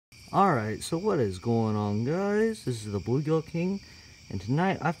Alright, so what is going on, guys? This is the Bluegill King, and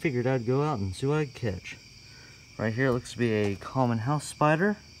tonight I figured I'd go out and see what I could catch. Right here it looks to be a common house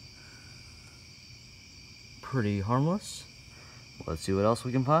spider. Pretty harmless. Let's see what else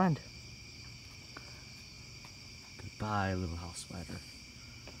we can find. Goodbye, little house spider.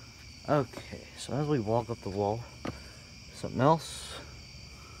 Okay, so as we walk up the wall, something else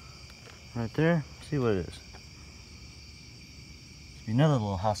right there. See what it is. Another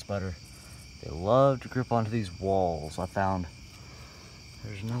little house spider. They love to grip onto these walls, I found.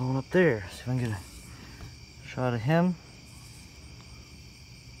 There's another one up there. See if I can get a shot of him.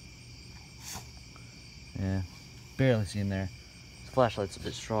 Yeah, barely see him there. His flashlight's a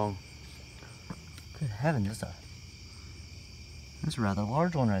bit strong. Good heavens, that's a rather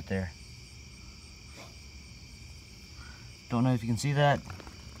large one right there. Don't know if you can see that,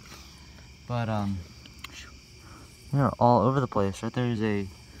 but they're all over the place. Right there is a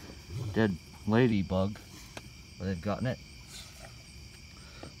dead ladybug, where they've gotten it.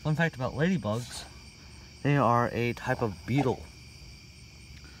 Fun fact about ladybugs, they are a type of beetle.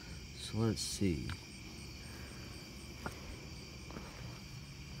 So let's see.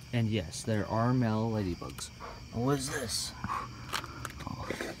 And yes, there are male ladybugs. What is this?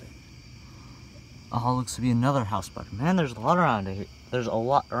 Oh, looks to be another house spider. Man, there's a lot around here. There's a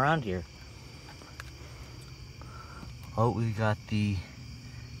lot around here. Oh, we got the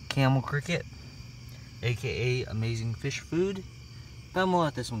camel cricket, aka amazing fish food. But I'm gonna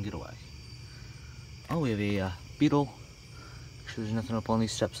let this one get away. Oh, we have a beetle. Actually, there's nothing up on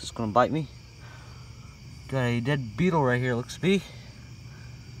these steps that's gonna bite me. Got a dead beetle right here, looks to be.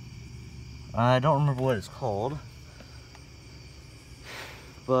 I don't remember what it's called,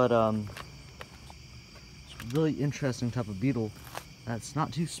 but it's a really interesting type of beetle that's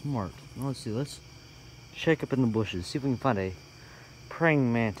not too smart. Well, let's see, let's check up in the bushes, see if we can find a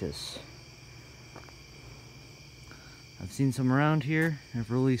praying mantis. I've seen some around here,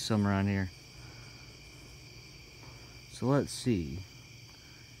 I've released some around here. So let's see.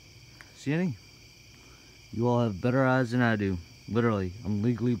 See any? You all have better eyes than I do. Literally, I'm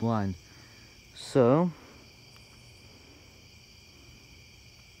legally blind. So,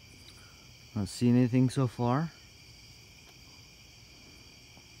 not seeing anything so far.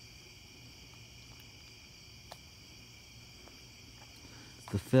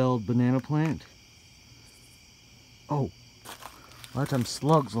 The failed banana plant. Oh, a lot of times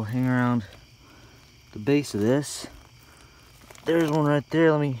slugs will hang around the base of this. There's one right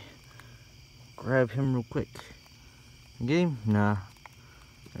there. Let me grab him real quick. Get him? Nah.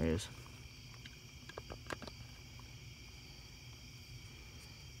 There he is.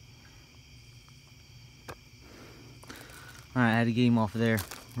 Alright, I had to get him off of there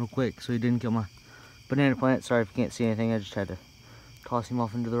real quick so he didn't kill my banana plant. Sorry if you can't see anything, I just had to toss him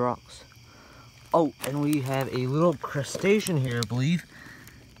off into the rocks. Oh, and we have a little crustacean here, I believe.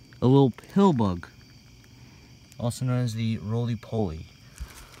 A little pill bug, also known as the roly-poly.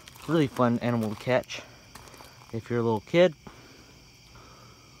 Really fun animal to catch if you're a little kid.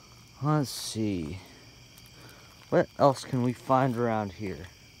 Let's see. What else can we find around here?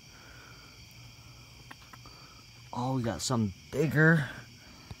 Oh, we got some bigger.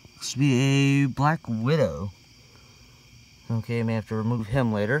 Looks to be a black widow. Okay, I may have to remove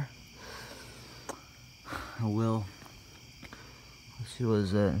him later. I will. Let's see, what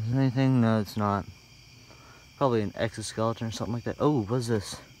is that? Is there anything? No, it's not. Probably an exoskeleton or something like that. Oh, what is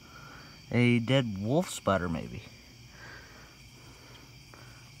this? A dead wolf spider, maybe.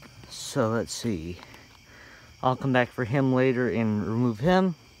 So, let's see. I'll come back for him later and remove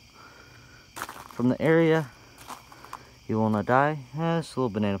him from the area. He will not die. This little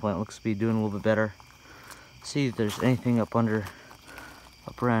banana plant looks to be doing a little bit better. See if there's anything up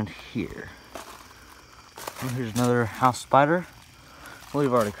around here. Oh, here's another house spider. Well,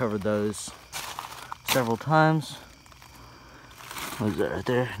 we've already covered those several times. What is that right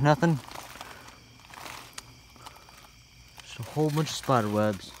there? Nothing. Just a whole bunch of spider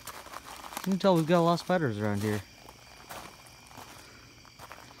webs. You can tell we've got a lot of spiders around here.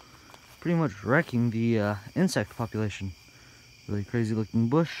 Pretty much wrecking the insect population. Really crazy looking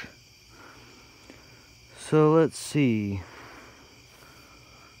bush. So let's see.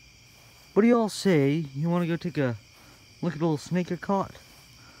 What do y'all say? You want to go take a look at a little snake I caught?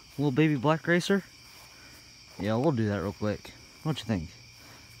 A little baby black racer? Yeah, we'll do that real quick. What you think?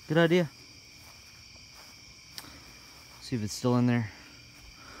 Good idea? See if it's still in there.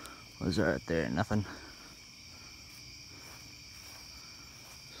 What is that right there? Nothing.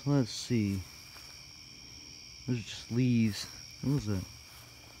 So let's see. Those are just leaves. What was that?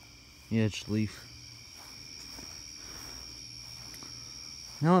 Yeah, it's just leaf.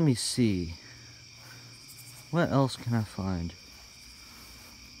 Now let me see. What else can I find?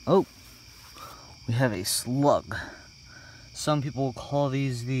 Oh, we have a slug. Some people call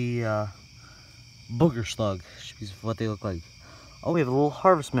these the booger slug. Should be what they look like. Oh, we have a little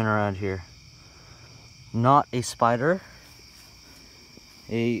harvestman around here. Not a spider.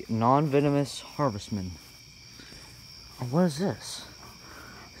 A non-venomous harvestman. Oh, what is this?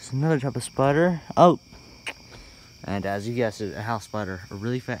 It's another type of spider. Oh, and as you guessed it, a house spider. A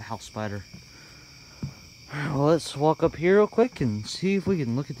really fat house spider. Well, let's walk up here real quick and see if we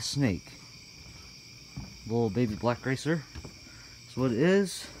can look at the snake. Little baby black racer. That's what it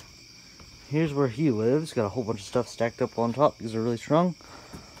is. Here's where he lives. Got a whole bunch of stuff stacked up on top because they're really strong.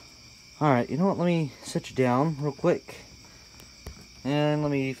 Alright, you know what? Let me sit you down real quick. And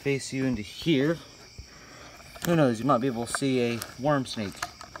let me face you into here. Who knows? You might be able to see a worm snake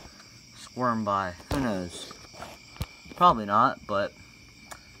squirm by. Who knows? Probably not, but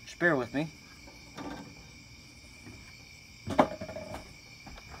just bear with me.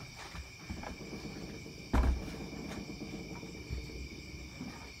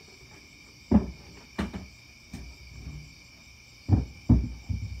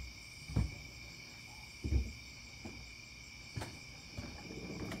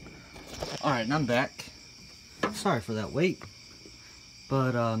 Alright, and I'm back. Sorry for that wait.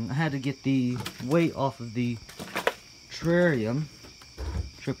 But I had to get the weight off of the terrarium.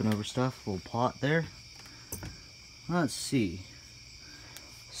 Tripping over stuff. Little pot there. Let's see.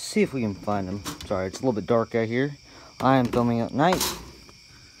 See if we can find them. Sorry, it's a little bit dark out here. I am filming at night.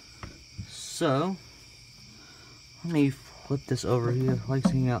 So, let me flip this over here. I like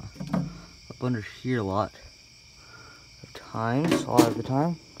seeing out up under here a lot of times. A lot of the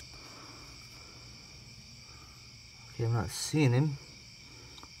time. Okay, I'm not seeing him.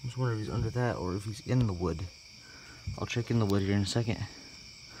 I'm just wondering if he's under that or if he's in the wood. I'll check in the wood here in a second.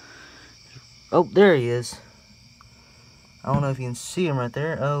 Oh, there he is. I don't know if you can see him right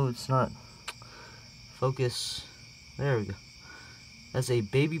there. Oh, it's not. Focus. There we go. That's a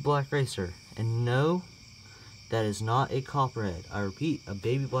baby black racer. And no, that is not a copperhead. I repeat, a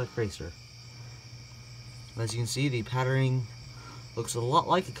baby black racer. As you can see, the patterning looks a lot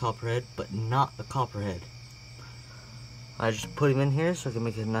like a copperhead, but not a copperhead. I just put him in here so I can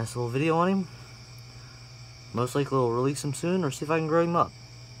make a nice little video on him. Most likely we'll release him soon or see if I can grow him up.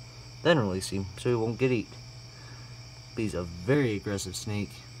 Then release him so he won't get eat. But he's a very aggressive snake.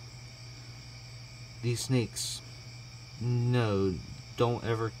 These snakes, no, don't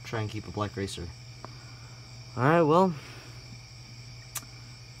ever try and keep a black racer. Alright, well,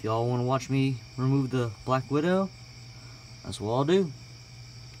 if y'all want to watch me remove the black widow, that's what I'll do.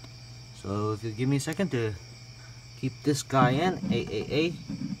 So if you'll give me a second to keep this guy in. He's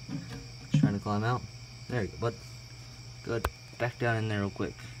trying to climb out. There you go, bud. Good. Back down in there real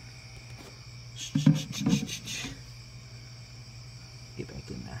quick. Get back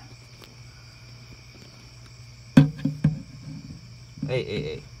in there.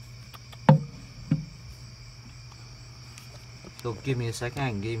 Hey. If you'll give me a second,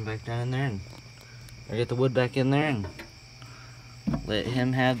 I can get him back down in there and get the wood back in there and let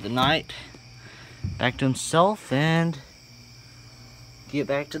him have the night back to himself and get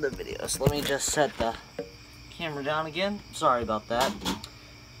back to the video. So let me just set the camera down again. Sorry about that.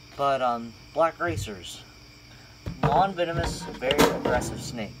 But black racers, non-venomous, very aggressive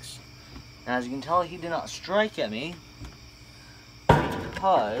snakes. Now, as you can tell, he did not strike at me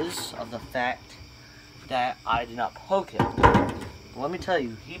because of the fact that I did not poke him. But let me tell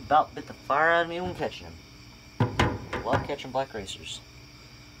you, he about bit the fire out of me when catching him. Love catching black racers.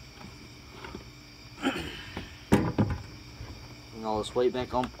 And all this weight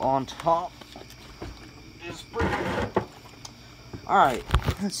back on top. Alright,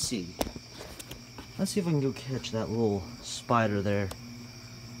 let's see. Let's see if I can go catch that little spider there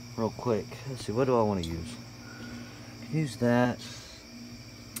real quick. Let's see, what do I want to use? Use that.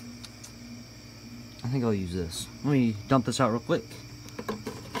 I think I'll use this. Let me dump this out real quick.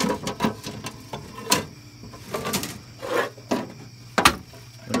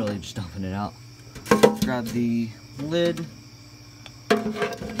 Literally just dumping it out. Grab the lid.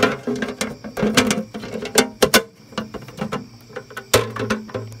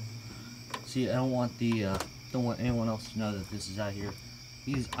 See, I don't want anyone else to know that this is out here.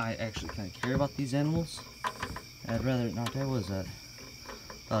 I actually kind of care about these animals. I'd rather it not. What is that?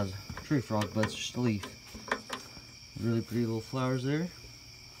 That was a tree frog, but it's just a leaf. Really pretty little flowers there.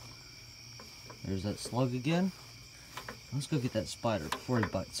 There's that slug again. Let's go get that spider before he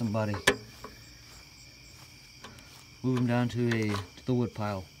bites somebody. Move him down to the wood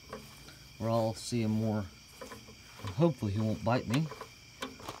pile where I'll see him more. Hopefully he won't bite me.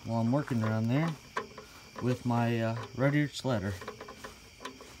 while I'm working around there with my red-eared sledder.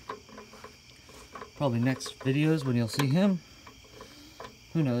 Probably next videos when you'll see him.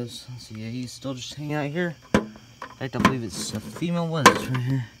 Who knows? Let's see, yeah, he's still just hanging out here. In fact, I believe it's a female was right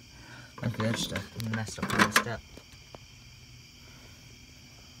here. Okay, I just messed up on the step.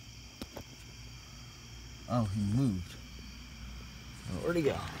 Oh, he moved. Where'd he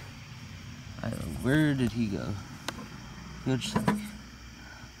go? I don't know. Where did he go? Good thing.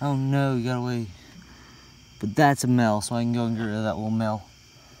 Oh no, he got away. But that's a male, so I can go and get rid of that little male.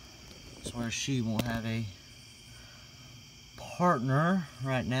 So where she won't have a partner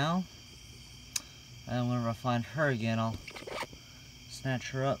right now. And whenever I find her again, I'll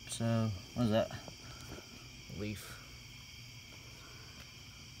snatch her up. So, what is that? Leaf.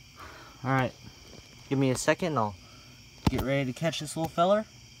 Alright. Give me a second and I'll get ready to catch this little feller.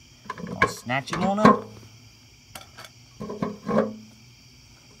 I'll snatch him on up.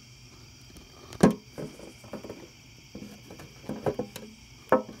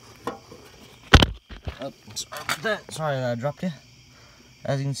 Oh, sorry about that. Sorry that I dropped you.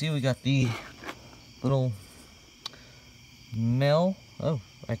 As you can see, we got the little male. Oh,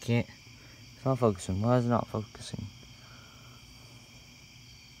 I can't. It's not focusing. Why is it not focusing?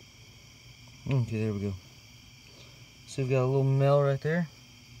 Okay, there we go. So we've got a little male right there.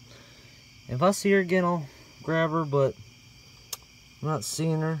 If I see her again, I'll grab her, but I'm not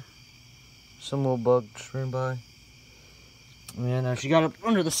seeing her. Some little bug just ran by. And she got up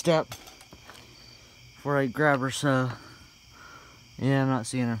under the step before I grab her, so yeah, I'm not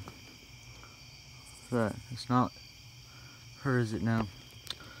seeing her. But it's not her, is it now?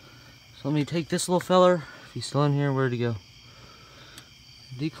 So let me take this little feller. If he's still in here, where'd he go?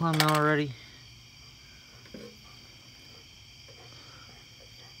 Did he climb out already?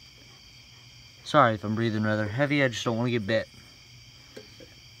 Sorry if I'm breathing rather heavy, I just don't want to get bit.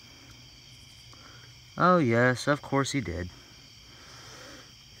 Oh yes, of course he did.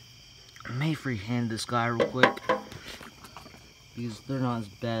 I may freehand this guy real quick. Because they're not as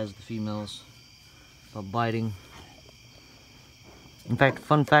bad as the females about biting. In fact,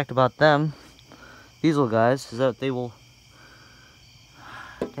 fun fact about them, these little guys, is that they will...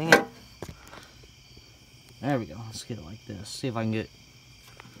 Dang it. There we go. Let's get it like this. See if I can get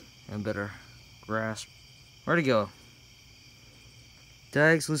a better grasp. Where'd he go? Did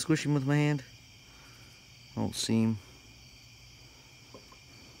I actually squish him with my hand? I don't see him.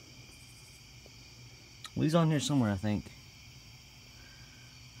 Well, he's on here somewhere, I think.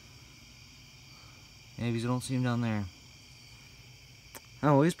 Maybe I don't see him down there.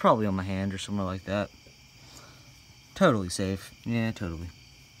 Oh, well, he's probably on my hand or somewhere like that. Totally safe. Yeah, totally.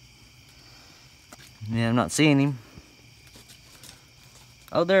 Yeah, I'm not seeing him.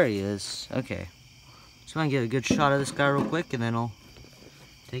 Oh, there he is. Okay. So I can get a good shot of this guy real quick, and then I'll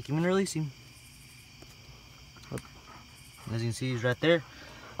take him and release him. As you can see, he's right there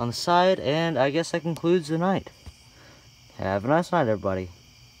on the side, and I guess that concludes the night. Have a nice night, everybody.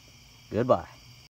 Goodbye.